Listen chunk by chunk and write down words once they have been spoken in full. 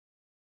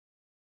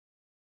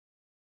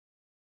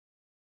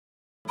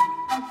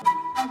Hello,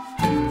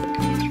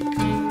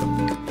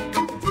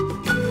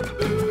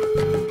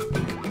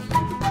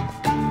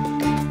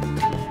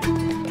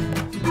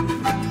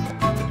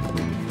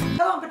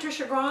 I'm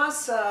Patricia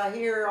Gras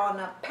here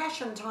on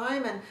Passion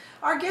Time, and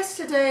our guest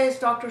today is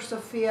Dr.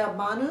 Sophia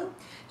Banu.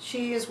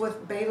 She is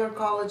with Baylor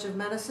College of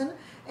Medicine,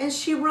 and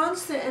she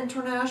runs the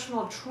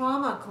International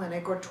Trauma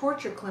Clinic or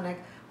Torture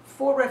Clinic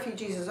for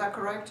refugees. Is that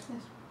correct?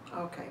 Yes.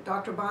 Okay.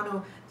 Dr.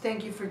 Banu,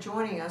 thank you for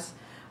joining us.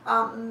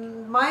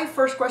 My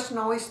first question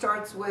always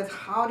starts with,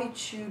 how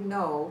did you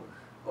know,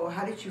 or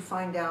how did you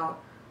find out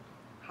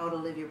how to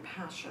live your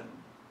passion?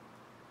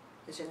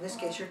 Because in this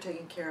case, you're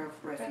taking care of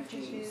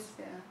refugees.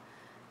 Yeah.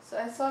 So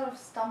I sort of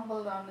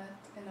stumbled on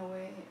it in a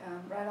way.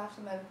 Right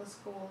after medical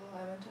school,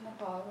 I went to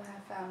Nepal with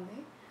my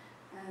family,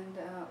 and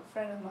a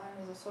friend of mine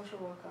who was a social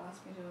worker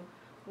asked me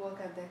to work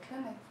at their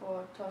clinic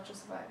for torture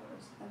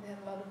survivors. And they had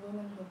a lot of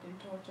women who had been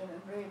tortured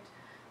and raped,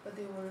 but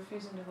they were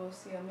refusing to go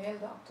see a male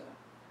doctor.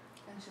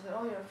 And she said,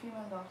 "Oh, you're a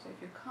female doctor.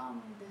 If you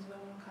come, these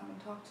women will come and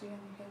talk to you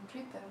and you can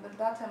treat them." But at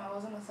that time I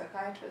wasn't a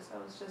psychiatrist, I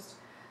was just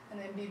an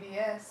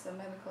MBBS, a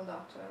medical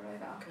doctor, right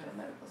after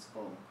medical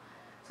school.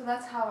 So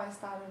that's how I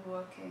started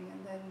working,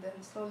 and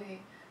then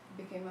slowly it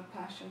became a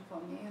passion for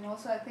me. And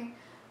also I think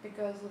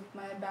because of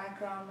my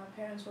background, my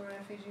parents were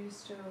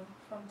refugees too,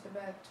 from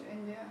Tibet to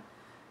India.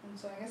 And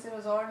so I guess it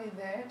was already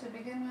there to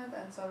begin with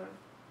and sort of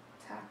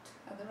tapped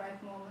at the right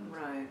moment.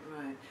 Right,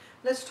 right.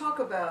 Let's talk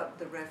about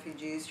the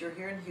refugees. You're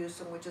here in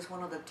Houston, which is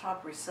one of the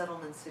top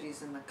resettlement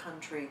cities in the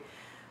country.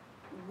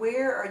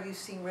 Where are you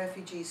seeing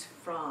refugees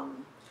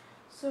from?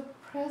 So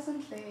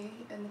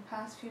presently, in the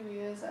past few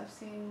years, I've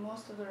seen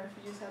most of the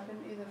refugees have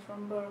been either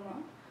from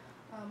Burma,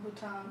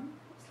 Bhutan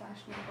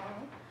 /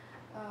 Nepal,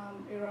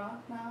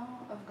 Iraq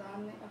now,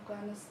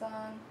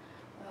 Afghanistan,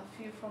 a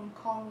few from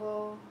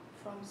Congo,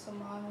 from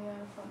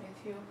Somalia, from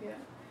Ethiopia.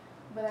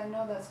 But I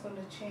know that's going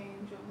to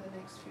change over the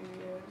next few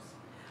years.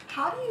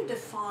 How do you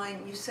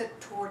define, you said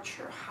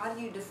torture, how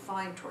do you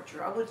define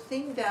torture? I would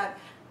think that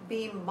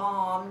being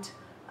bombed,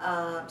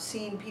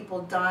 seeing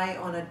people die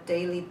on a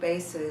daily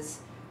basis,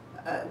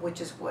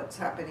 which is what's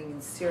happening in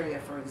Syria,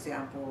 for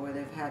example, where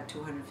they've had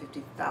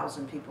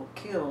 250,000 people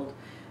killed,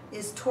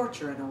 is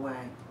torture in a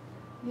way.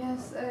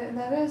 Yes,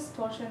 that is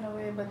torture in a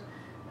way, but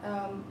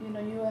you know,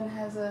 UN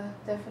has a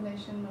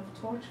definition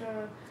of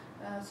torture,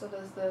 so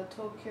does the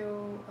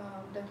Tokyo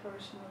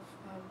Declaration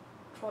of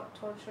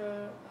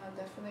Torture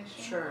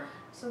definition. Sure.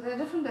 So there are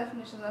different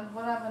definitions, and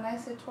when I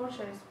say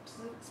torture, it's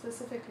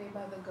specifically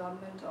by the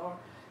government or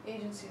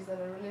agencies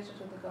that are related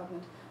to the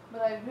government.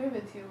 But I agree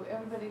with you,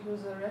 everybody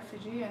who's a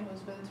refugee and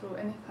who's been through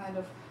any kind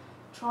of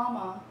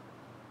trauma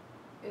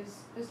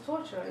is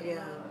torture. Yeah, you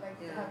know, like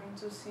having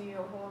to see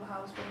your whole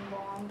house being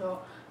bombed, or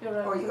your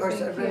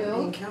relatives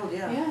being killed.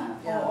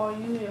 Yeah. Or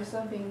you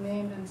yourself being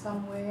maimed in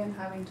some way and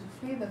having to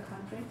flee the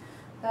country.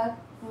 That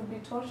would be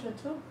torture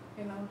too,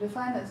 you know,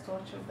 defined as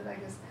torture, but I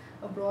guess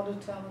a broader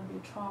term would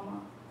be trauma.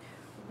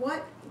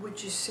 What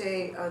would you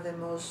say are the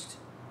most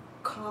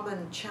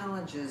common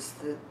challenges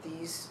that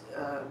these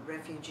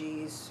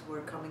refugees who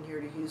are coming here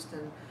to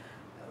Houston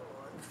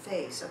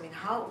face? I mean,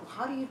 how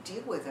do you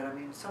deal with it? I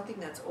mean, something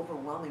that's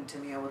overwhelming to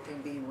me, I would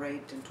think, being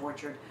raped and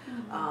tortured,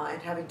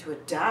 and having to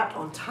adapt,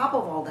 on top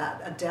of all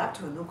that, adapt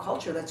to a new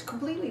culture that's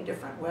completely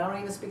different. We don't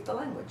even speak the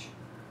language.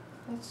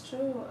 That's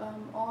true.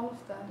 All of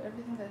that,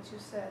 everything that you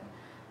said,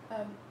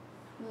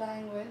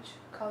 language,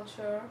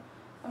 culture.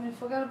 I mean,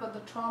 forget about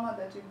the trauma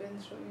that you've been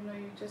through. You know,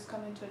 you just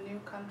come into a new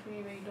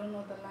country where you don't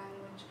know the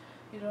language,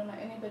 you don't know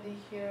anybody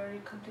here,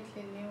 you're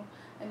completely new,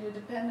 and you're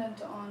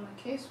dependent on a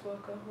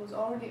caseworker who's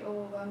already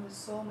overwhelmed with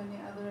so many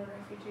other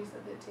refugees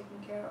that they're taking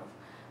care of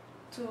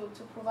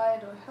to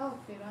provide or help,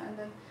 you know. And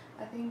then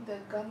I think the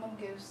government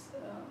gives,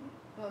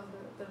 well,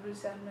 the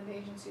resettlement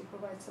agency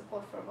provides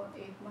support for about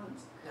 8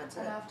 months. That's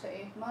and it. After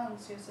 8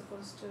 months, you're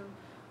supposed to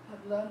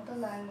have learned the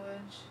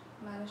language,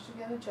 managed to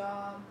get a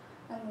job,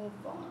 and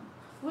move on,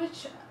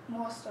 which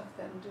most of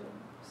them do,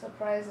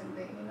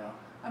 surprisingly, you know.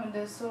 I mean,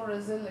 they're so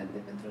resilient,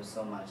 they've been through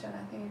so much, and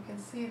I think you can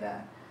see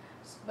that,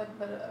 but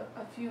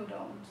a few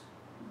don't.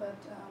 But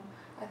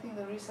I think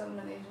the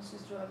resettlement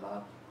agencies do a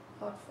lot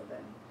for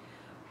them.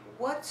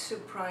 What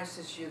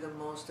surprises you the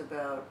most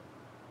about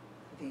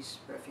these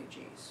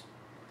refugees?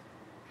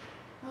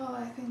 Oh,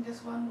 I think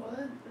just one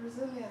word,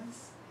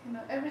 resilience. You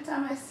know, every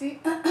time I see,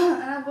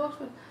 and I've worked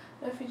with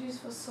refugees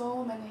for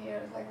so many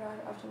years, like right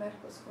after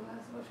medical school,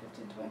 that's about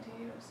 15,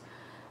 20 years.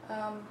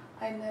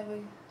 I never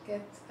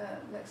get,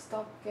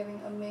 stop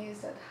getting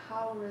amazed at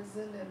how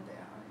resilient they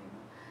are, you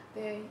know.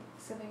 They're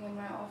sitting in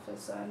my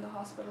office or in the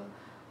hospital,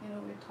 you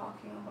know, we're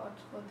talking about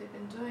what they've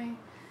been doing,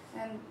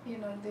 and, you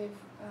know,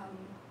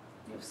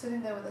 you're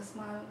sitting there with a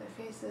smile on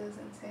their faces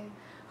and saying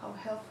how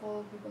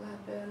helpful people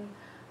have been,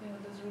 you know,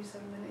 those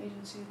resettlement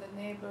agencies,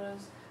 the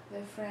neighbors,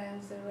 their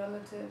friends, their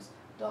relatives,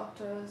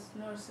 doctors,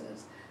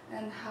 nurses,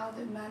 and how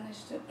they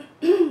managed to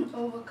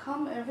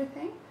overcome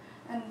everything,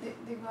 and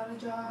they got a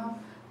job,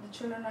 the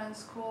children are in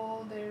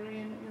school, they're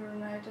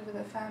reunited with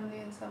their family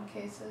in some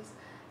cases,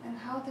 and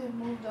how they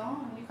moved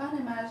on. You can't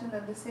imagine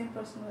that the same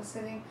person was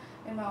sitting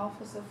in my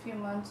office a few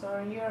months or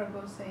a year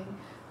ago saying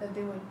that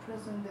they were in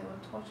prison, they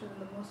were tortured in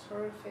the most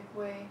horrific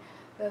way,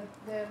 that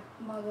their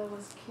mother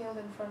was killed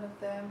in front of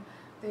them,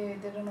 they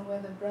don't know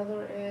where the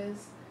brother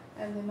is,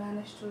 and they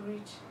managed to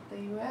reach the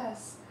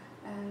US,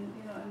 and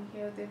and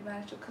here they've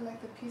managed to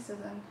collect the pieces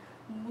and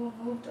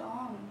moved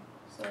on.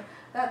 So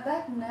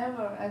that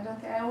never, I don't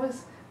think,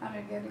 I'm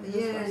getting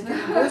goosebumps.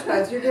 Yeah,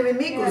 goosebumps. You're giving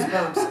me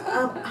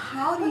goosebumps.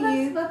 How do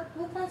you?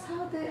 But that's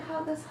how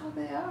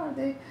they are.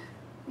 They,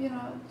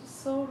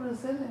 just so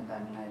resilient. I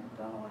mean, I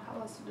don't know how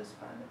else to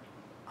describe it.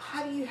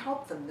 How do you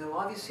help them though?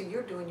 Obviously,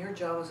 you're doing your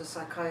job as a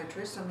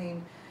psychiatrist. I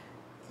mean,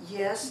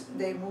 yes,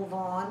 they move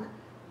on,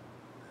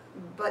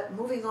 but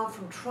moving on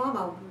from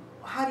trauma,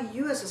 how do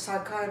you as a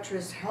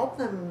psychiatrist help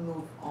them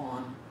move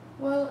on?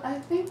 Well, I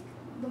think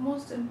the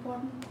most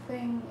important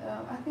thing,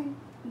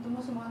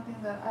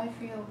 that I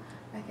feel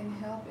I can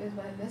help is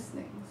by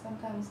listening.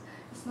 Sometimes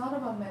it's not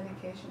about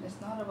medication, it's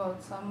not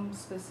about some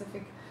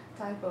specific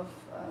type of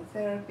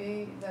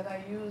therapy that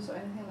I use or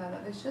anything like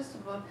that. It's just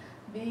about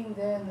being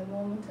there in the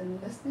moment and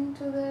listening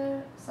to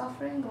their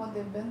suffering, what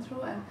they've been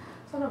through, and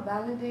sort of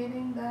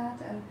validating that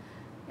and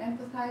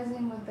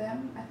empathizing with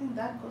them. I think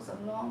that goes a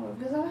long way,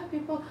 because I've had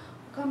people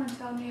who come and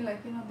tell me,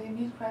 like, they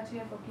meet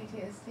criteria for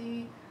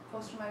PTSD,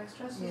 post-traumatic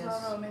stress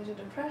disorder, or major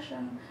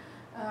depression,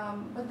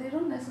 but they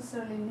don't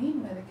necessarily need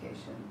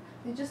medication.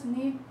 They just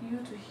need you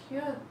to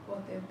hear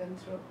what they've been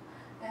through.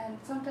 And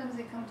sometimes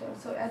they come to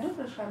us, so I do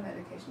prescribe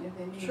medication if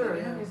they need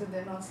it, because if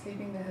they're not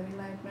sleeping, they're having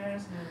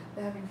nightmares,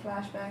 they're having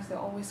flashbacks, they're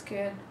always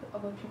scared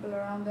about people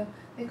around them,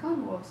 they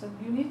can't work, so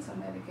you need some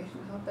medication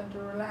to help them to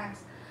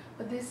relax.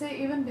 But they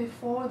say even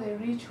before they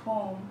reach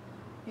home,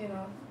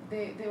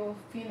 they were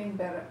feeling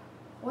better.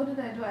 What did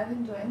I do? I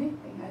didn't do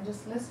anything. I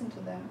just listened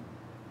to them.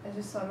 I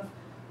just sort of,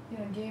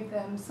 gave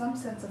them some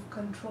sense of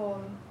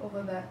control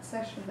over that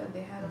session that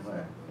they had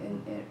over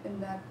in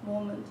that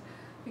moment.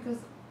 Because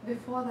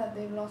before that,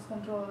 they lost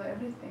control over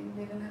everything.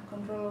 They didn't have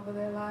control over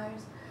their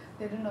lives.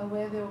 They didn't know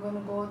where they were going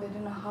to go. They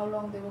didn't know how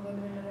long they were going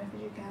to be in a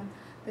refugee camp.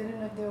 They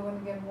didn't know if they were going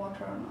to get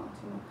water or not.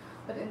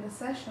 But in the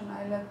session,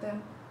 I let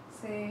them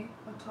say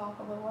or talk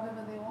about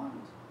whatever they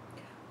want.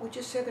 Would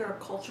you say there are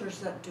cultures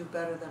that do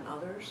better than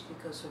others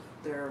because of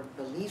their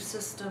belief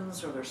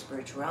systems or their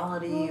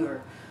spirituality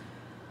or?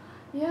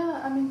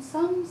 Yeah, I mean,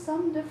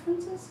 some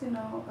differences,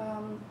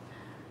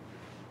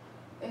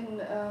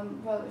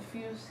 if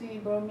you see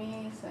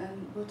Burmese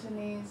and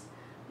Bhutanese,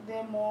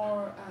 they're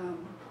more,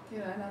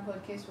 and I've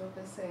heard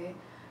caseworkers say,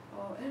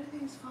 oh,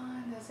 everything is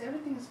fine. They say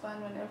everything is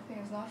fine when everything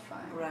is not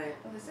fine. Right.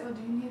 And they say, oh,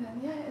 do you need it?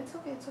 Yeah, it's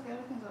okay,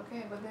 everything's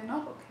okay, but they're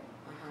not okay.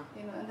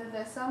 And then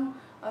there's some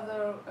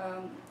other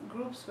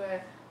groups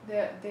where they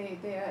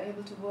are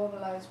able to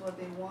verbalize what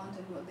they want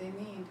and what they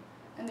need,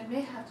 and it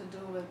may have to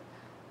do with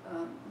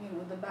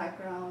the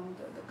background,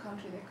 the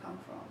country they come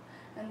from,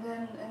 and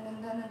then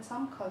in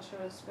some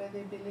cultures where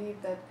they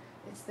believe that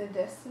it's their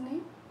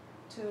destiny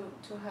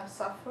to have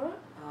suffered,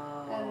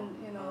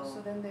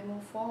 so then they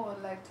move forward,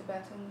 like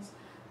Tibetans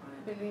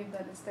believe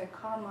that it's their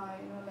karma,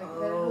 that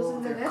it was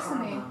in their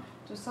destiny karma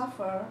to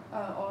suffer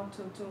or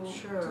to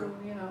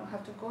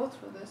have to go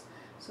through this.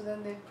 So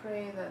then they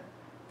pray that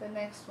the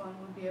next one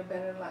would be a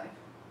better life.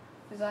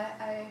 Because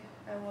I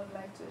would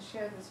like to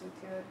share this with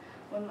you.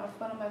 One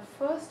of my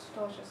first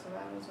torture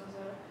survivors was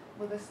a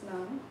Buddhist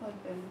nun who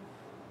had been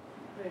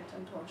raped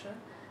and tortured.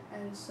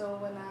 And so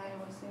when I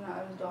was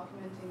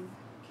documenting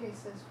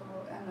cases for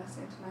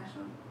Amnesty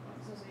International,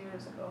 this was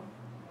years ago.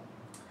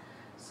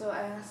 So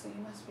I asked her,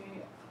 you must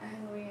be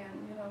angry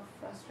and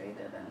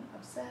frustrated and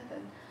upset,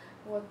 and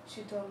what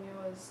she told me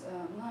was,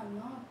 no, I'm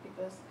not,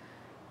 because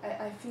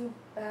I feel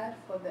bad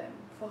for them,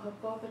 for her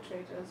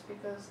perpetrators,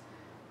 because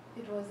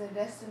it was their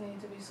destiny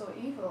to be so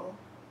evil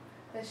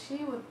that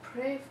she would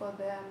pray for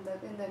them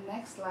that in their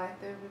next life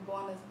they will be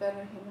born as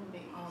better human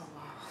beings. Oh,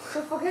 wow.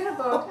 So forget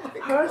about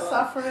her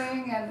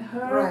suffering and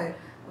her,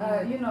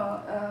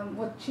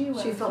 what she went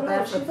through. She felt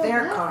bad for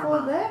their karma.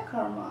 For their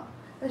karma.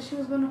 That she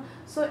was going to,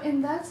 so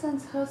in that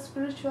sense, her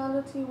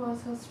spirituality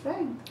was her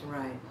strength.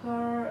 Right.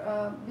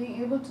 Her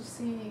being able to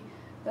see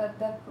that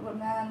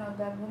man or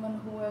that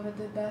woman, whoever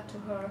did that to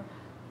her,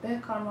 their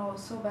karma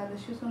was so bad that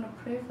she was going to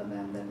pray for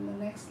them that in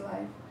the next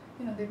life,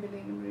 they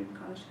believe in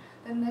reincarnation,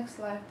 the next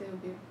life they will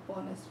be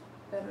born as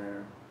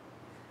better.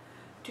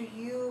 Do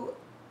you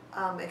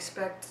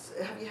expect,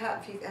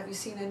 have you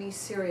seen any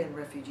Syrian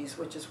refugees,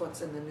 which is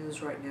what's in the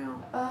news right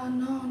now?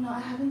 No, I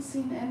haven't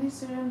seen any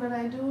Syrian, but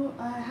I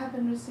have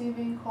been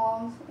receiving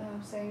calls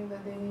saying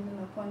that they need an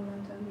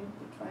appointment, and we've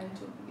been trying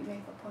to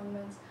make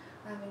appointments.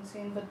 I haven't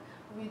seen, but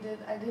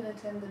I did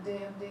attend the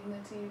Day of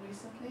Dignity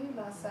recently,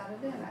 last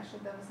Saturday, and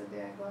actually that was the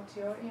day I got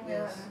your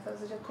email, yes. And I thought it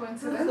was such a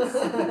coincidence.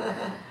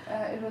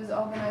 It was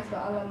organized by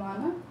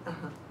Alamana.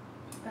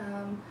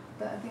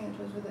 I think it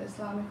was with the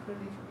Islamic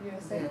Relief of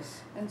USA.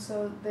 Yes. And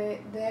so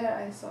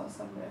there I saw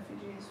some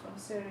refugees from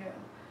Syria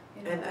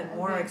And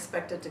more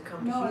expected to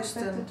come to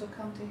Houston. Expected to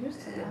come to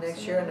Houston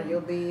Next year, and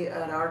you'll be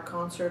at our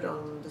concert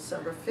on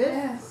December 5th.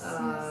 Yes,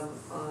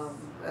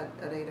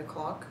 At 8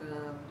 o'clock.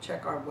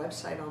 Check our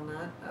website on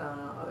that.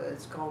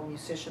 It's called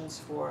Musicians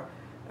for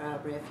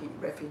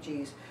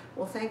Refugees.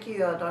 Well, thank you,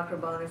 Dr.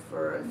 Banu,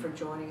 for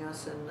joining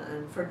us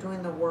and for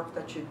doing the work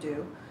that you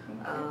do.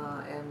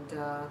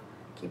 And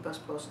keep us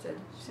posted.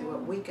 See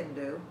what we can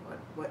do,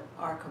 what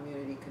our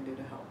community can do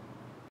to help.